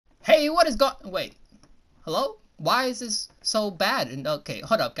Hey, what is wait, hello? Why is this so bad? And okay,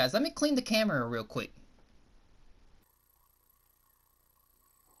 hold up, guys. Let me clean the camera real quick.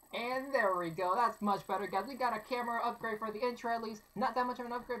 And there we go. That's much better, guys. We got a camera upgrade for the intro, at least. Not that much of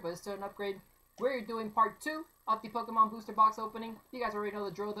an upgrade, but it's still an upgrade. We're doing part 2 of the Pokemon booster box opening. You guys already know the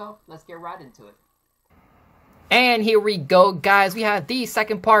drill, though. Let's get right into it. And here we go, guys. We have the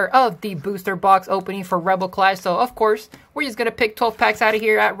second part of the booster box opening for Rebel Clash. So, of course, we're just going to pick 12 packs out of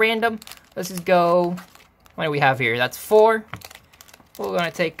here at random. Let's just go. What do we have here? That's 4. We're going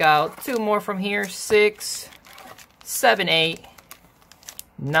to take out 2 more from here. 6, 7, 8,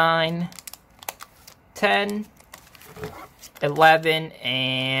 9, 10, 11,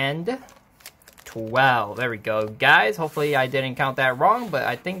 and 12. There we go, guys. Hopefully I didn't count that wrong, but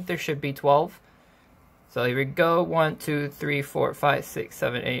I think there should be 12. So here we go. 1, 2, 3, 4, 5, 6,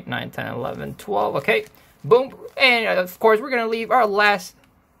 7, 8, 9, 10, 11, 12. Okay, boom. And of course, we're going to leave our last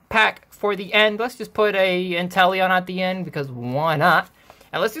pack for the end. Let's just put a Inteleon at the end because why not?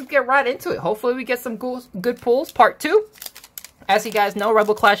 And let's just get right into it. Hopefully we get some good pulls. Part 2. As you guys know,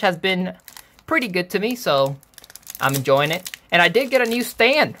 Rebel Clash has been pretty good to me, so I'm enjoying it. And I did get a new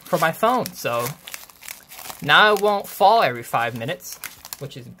stand for my phone, so now it won't fall every 5 minutes,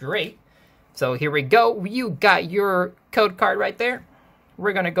 which is great. So here we go. You got your code card right there.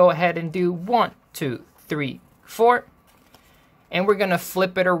 We're going to go ahead and do 1, 2, 3, 4. And we're going to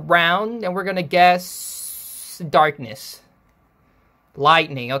flip it around, and we're going to guess darkness.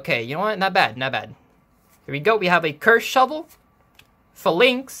 Lightning. Okay, you know what? Not bad, not bad. Here we go. We have a Curse Shovel.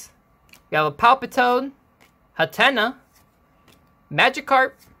 Phalanx. We have a Palpitoad. Hatena.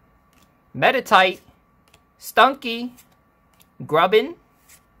 Magikarp. Meditite. Stunky. Grubbin.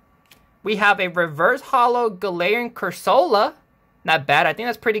 We have a Reverse Hollow Galarian Cursola. Not bad. I think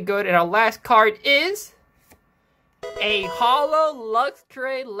that's pretty good. And our last card is a Hollow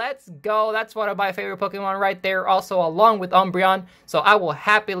Luxray. Let's go. That's one of my favorite Pokemon right there. Also along with Umbreon. So I will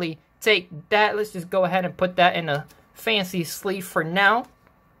happily take that. Let's just go ahead and put that in a fancy sleeve for now.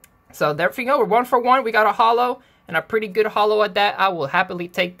 So there we go. We're 1 for 1. We got a Hollow and a pretty good Hollow at that. I will happily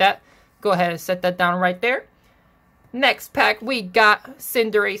take that. Go ahead and set that down right there. Next pack, we got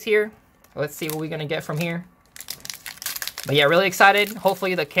Cinderace here. Let's see what we're going to get from here. But yeah, really excited.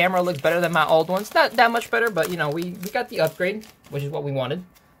 Hopefully the camera looks better than my old ones. Not that much better, but you know, we got the upgrade, which is what we wanted.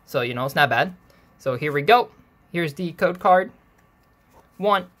 So, you know, it's not bad. So here we go. Here's the code card.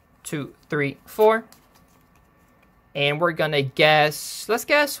 1, 2, 3, 4. And we're going to guess, let's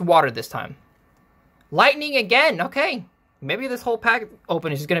guess water this time. Lightning again. Okay. Maybe this whole pack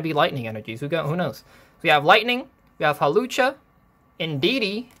open is just going to be lightning energies. Who knows? We have lightning. We have Halucha,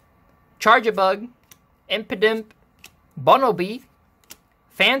 Indeedee, Charjabug, Impidimp, Bunnelby,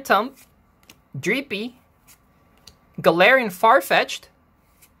 Phantom, Dreepy, Galarian Farfetch'd.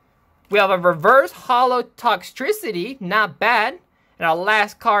 We have a Reverse Hollow Toxtricity. Not bad. And our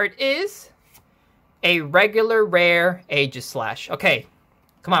last card is a regular rare Aegislash. Okay.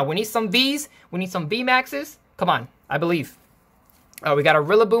 Come on. We need some Vs. We need some VMAXs. Come on. I believe. We got a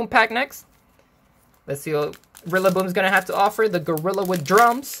Rillaboom pack next. Let's see what Rillaboom's going to have to offer. The Gorilla with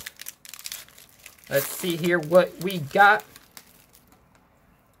Drums. Let's see here what we got.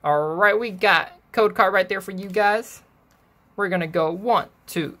 Alright, we got code card right there for you guys. We're going to go 1,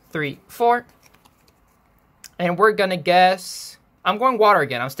 2, 3, 4. And we're going to guess. I'm going water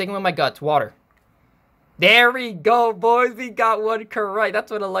again. I'm sticking with my guts. Water. There we go, boys. We got one correct.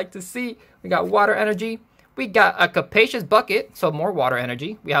 That's what I like to see. We got water energy. We got a Capacious Bucket, so more water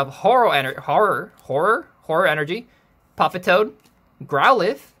energy. We have horror energy. Palpitoad,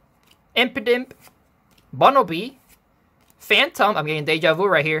 Growlithe, Impidimp, Bunnelby, Phantom. I'm getting Deja Vu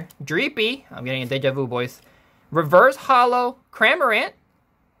right here. Dreepy. I'm getting a Deja Vu, boys. Reverse Hollow Cramorant.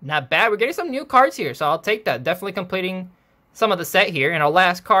 Not bad. We're getting some new cards here, so I'll take that. Definitely completing some of the set here. And our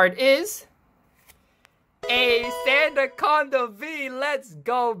last card is a Sandaconda V. Let's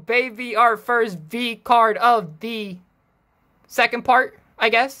go, baby. Our first V card of the second part, I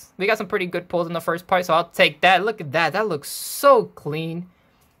guess. We got some pretty good pulls in the first part, so I'll take that. Look at that. That looks so clean.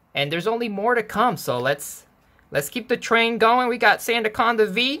 And there's only more to come, so let's keep the train going. We got Sandaconda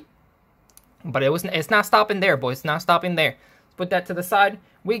V. But it's not stopping there, boys. It's not stopping there. Let's put that to the side.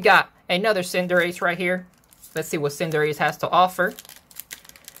 We got another Cinderace right here. Let's see what Cinderace has to offer.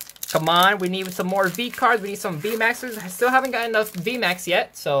 Come on, we need some more V cards. We need some VMAXs. I still haven't got enough VMAX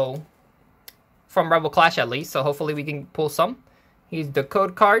yet, so from Rebel Clash at least. So hopefully we can pull some. Here's the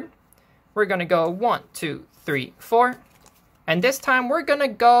code card. We're gonna go 1, 2, 3, 4, and this time we're gonna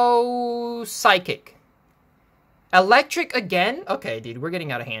go Psychic. Electric again. Okay, dude, we're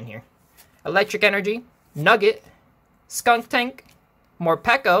getting out of hand here. Electric Energy, Nugget, Skunk Tank,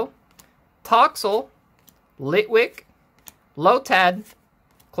 Morpeko, Toxel, Litwick, Lotad,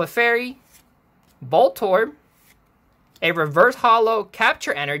 Clefairy, Voltorb, a reverse holo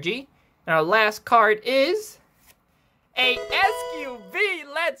Capture Energy, and our last card is a SQV.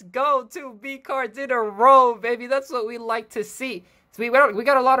 Let's go. 2 V cards in a row, baby. That's what we like to see. So we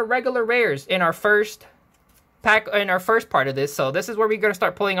got a lot of regular rares in our first pack, in our first part of this. So this is where we're going to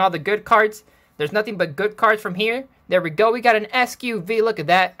start pulling all the good cards. There's nothing but good cards from here. There we go. We got an SQV. Look at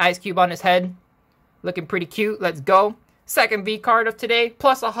that. Ice Cube on his head. Looking pretty cute. Let's go. Second V card of today,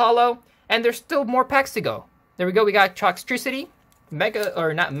 plus a holo. And there's still more packs to go. There we go. We got Toxtricity. Mega,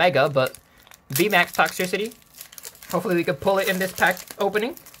 or not Mega, but VMAX Toxtricity. Hopefully we can pull it in this pack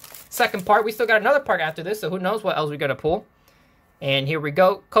opening. Second part. We still got another part after this, so who knows what else we're going to pull. And here we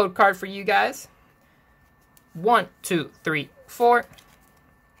go. Code card for you guys. 1, 2, 3, 4.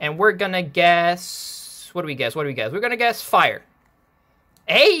 And we're going to guess... What do we guess? What do we guess? We're going to guess fire.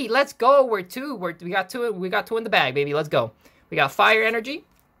 Hey, let's go. We got two in the bag, baby. Let's go. We got Fire Energy.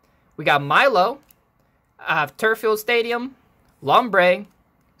 We got Milo. Turffield Stadium. Lombre.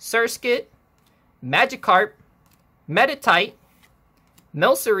 Surskit. Magikarp. Meditite.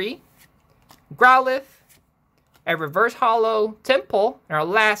 Milcery. Growlithe. A reverse holo Temple. And our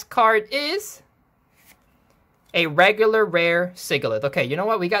last card is a regular rare Sigalith. Okay, you know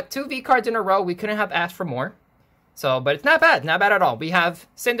what? We got 2 V cards in a row. We couldn't have asked for more. So, but it's not bad. Not bad at all. We have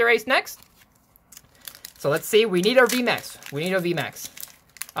Cinderace next. So let's see. We need our VMAX. We need our VMAX.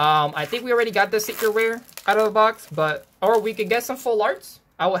 I think we already got the secret rare out of the box, but or we could get some full arts.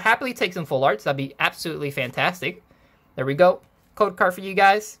 I will happily take some full arts. That'd be absolutely fantastic. There we go. Code card for you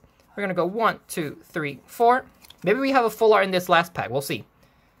guys. We're gonna go 1, 2, 3, 4. Maybe we have a full art in this last pack. We'll see.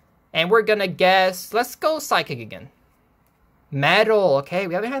 And we're gonna guess. Let's go Psychic again. Metal. Okay,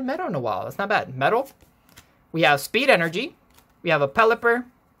 we haven't had Metal in a while. That's not bad. Metal. We have Speed Energy. We have a Pelipper.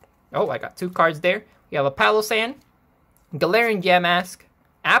 Oh, I got 2 cards there. We have a Palossand. Galarian Yamask.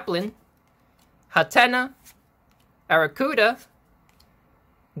 Applin. Hatena. Arrokuda.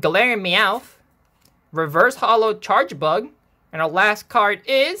 Galarian Meowth. Reverse Holo Chargebug. And our last card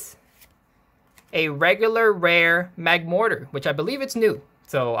is a regular rare Magmortar, which I believe it's new.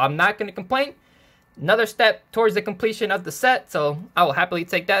 So I'm not going to complain. Another step towards the completion of the set. So I will happily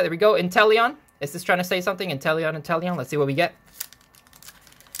take that. There we go. Inteleon. Is this trying to say something? Inteleon. Let's see what we get.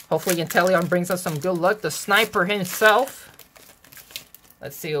 Hopefully Inteleon brings us some good luck. The sniper himself.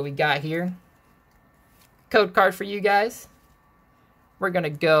 Let's see what we got here. Code card for you guys. We're going to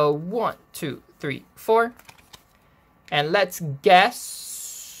go 1, 2, 3, 4. And let's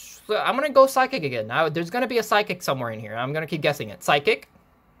guess. I'm going to go Psychic again. Now, there's going to be a Psychic somewhere in here. I'm going to keep guessing it. Psychic.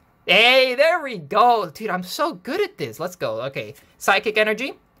 Hey, there we go. Dude, I'm so good at this. Let's go. Okay. Psychic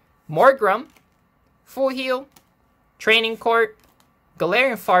Energy. Morgrem. Full Heal. Training Court.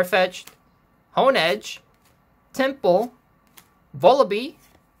 Galarian Farfetch'd. Honedge. Temple. Volibee.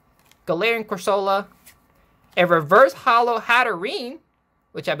 Galarian Corsola. A reverse holo Hatterene,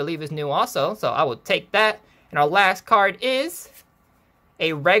 which I believe is new also, so I will take that. And our last card is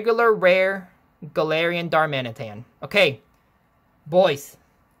a regular rare Galarian Darmanitan. Okay, boys,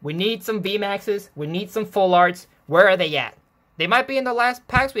 we need some VMAXs. We need some full arts. Where are they at? They might be in the last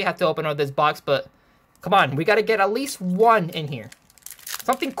packs we have to open on this box, but come on, we got to get at least one in here.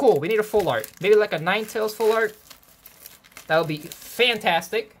 Something cool. We need a full art. Maybe like a Ninetales full art. That would be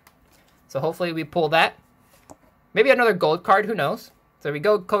fantastic. So hopefully we pull that. Maybe another gold card. Who knows? So there we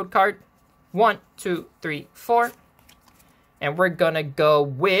go. Code card. 1, 2, 3, 4. And we're going to go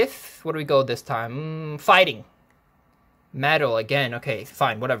with... What do we go this time? Fighting. Metal again. Okay,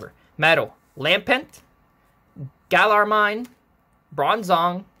 fine. Whatever. Metal. Lampent. Galarmine.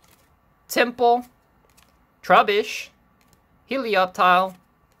 Bronzong. Temple. Trubbish. Helioptile.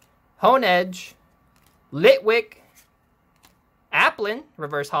 Honedge. Litwick. Applin.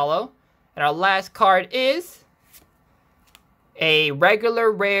 Reverse holo. And our last card is a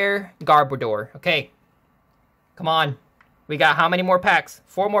regular rare Garbodor. Okay. Come on. We got how many more packs?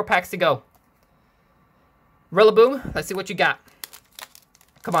 4 more packs to go. Rillaboom, let's see what you got.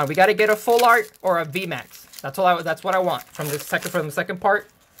 Come on, we got to get a full art or a VMAX. That's what I want from the second part.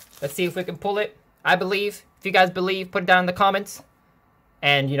 Let's see if we can pull it. I believe. If you guys believe, put it down in the comments.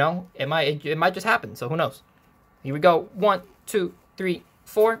 And, you know, it might just happen. So who knows? Here we go. 1, 2, 3,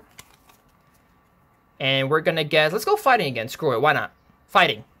 4. And we're going to guess. Let's go fighting again. Screw it. Why not?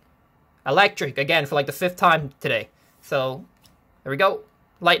 Fighting. Electric again for like the 5th time today. So, there we go.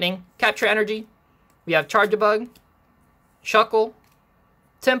 Lightning. Capture Energy. We have Chargebug. Shuckle.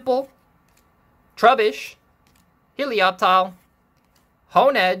 Temple. Trubbish. Helioptile.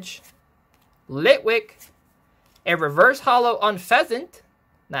 Honedge. Litwick. A reverse holo Unpheasant.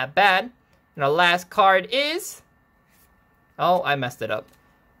 Not bad. And our last card is... Oh, I messed it up.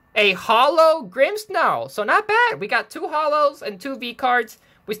 A holo Grimmsnarl. So not bad. We got 2 holos and 2 V cards.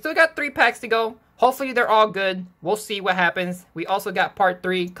 We still got 3 packs to go. Hopefully they're all good. We'll see what happens. We also got part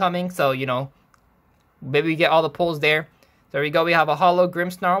 3 coming. So, you know, maybe we get all the pulls there. There we go. We have a holo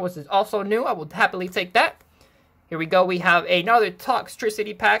Grimmsnarl, which is also new. I will happily take that. Here we go. We have another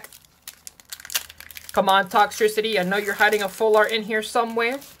Toxtricity pack. Come on, Toxtricity. I know you're hiding a full art in here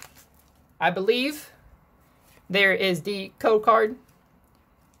somewhere. I believe there is the code card.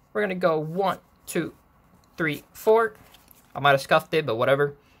 We're going to go 1, 2, 3, 4. I might have scuffed it, but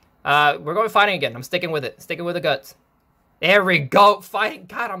whatever. We're going fighting again. I'm sticking with it. Sticking with the guts. There we go. Fighting.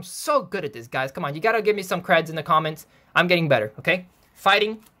 God, I'm so good at this, guys. Come on. You got to give me some creds in the comments. I'm getting better, okay?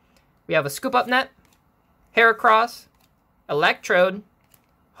 Fighting. We have a Scoop Up Net, Heracross, Electrode,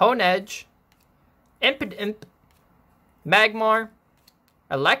 Honedge, Impidimp, Magmar,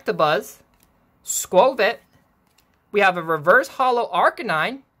 Electabuzz, Squovit. We have a Reverse Holo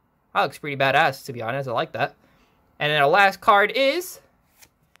Arcanine. That looks pretty badass, to be honest. I like that. And then our last card is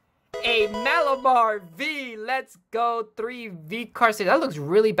a Malamar V. Let's go. 3 V cards. That looks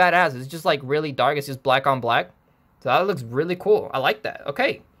really badass. It's just like really dark. It's just black on black. So that looks really cool. I like that.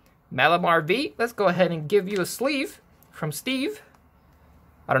 Okay. Malamar V. Let's go ahead and give you a sleeve from Steve.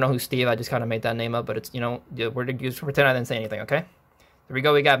 I don't know who's Steve. I just kind of made that name up. But it's, you know, we're to just pretend I didn't say anything, okay? There we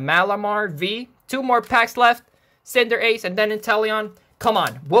go. We got Malamar V. 2 more packs left. Cinder Ace and then Inteleon. Come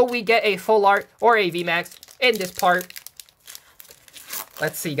on. Will we get a full art or a VMAX in this part?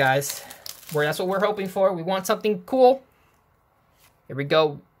 Let's see, guys. That's what we're hoping for. We want something cool. Here we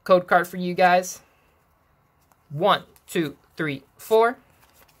go. Code card for you guys. 1, 2, 3, 4.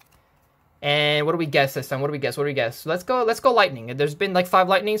 And what do we guess this time? What do we guess? What do we guess? So let's go lightning. There's been like 5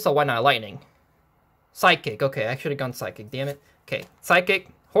 lightning, so why not lightning? Psychic. Okay, I should have gone psychic. Damn it. Okay, psychic.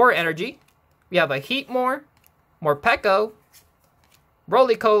 Horror energy. We have a Heatmore, Morpeko,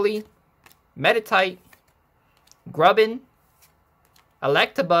 Roly-Coly, Meditite, Grubbin,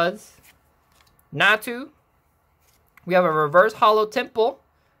 Electabuzz, Natu. We have a Reverse Holo Temple.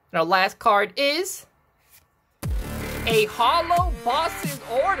 And our last card is a Holo Boss's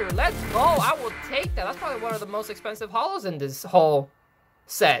Order. Let's go. I will take that. That's probably one of the most expensive holos in this whole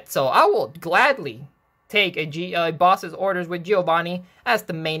set. So I will gladly take a Boss's Orders with Giovanni as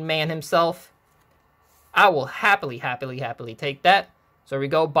the main man himself. I will happily take that. So here we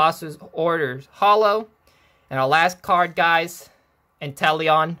go. Boss's Orders Holo. And our last card, guys.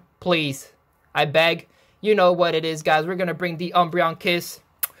 Inteleon, please. I beg. You know what it is, guys. We're going to bring the Umbreon Kiss.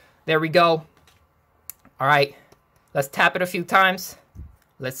 There we go. All right. Let's tap it a few times.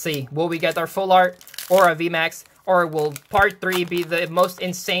 Let's see. Will we get our full art or a VMAX? Or will part 3 be the most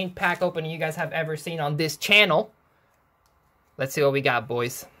insane pack opening you guys have ever seen on this channel? Let's see what we got,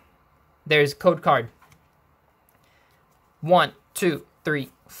 boys. There's code card. 1, 2,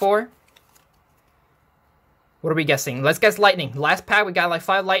 3, 4. What are we guessing? Let's guess lightning. Last pack we got like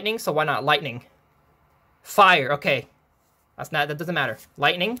 5 lightning, so why not lightning? Fire. Okay. That doesn't matter.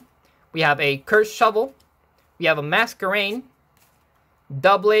 Lightning. We have a Cursed Shovel. We have a Masquerain,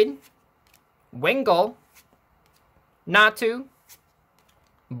 Doublade, Wingull, Natu,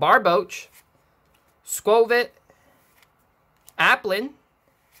 Barboach, Squovit, Applin,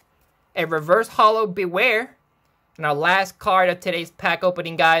 a Reverse Holo Beware, and our last card of today's pack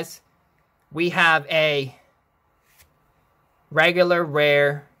opening, guys, we have a regular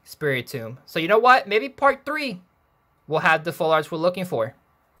rare Spiritomb. So you know what? Maybe part 3 will have the full arts we're looking for.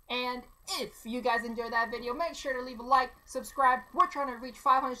 And if you guys enjoyed that video, make sure to leave a like, subscribe. We're trying to reach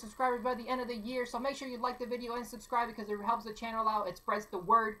 500 subscribers by the end of the year, so make sure you like the video and subscribe because it helps the channel out. It spreads the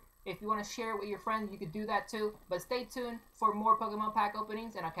word. If you want to share it with your friends, you could do that too. But stay tuned for more Pokemon pack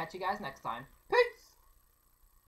openings, and I'll catch you guys next time. Peace!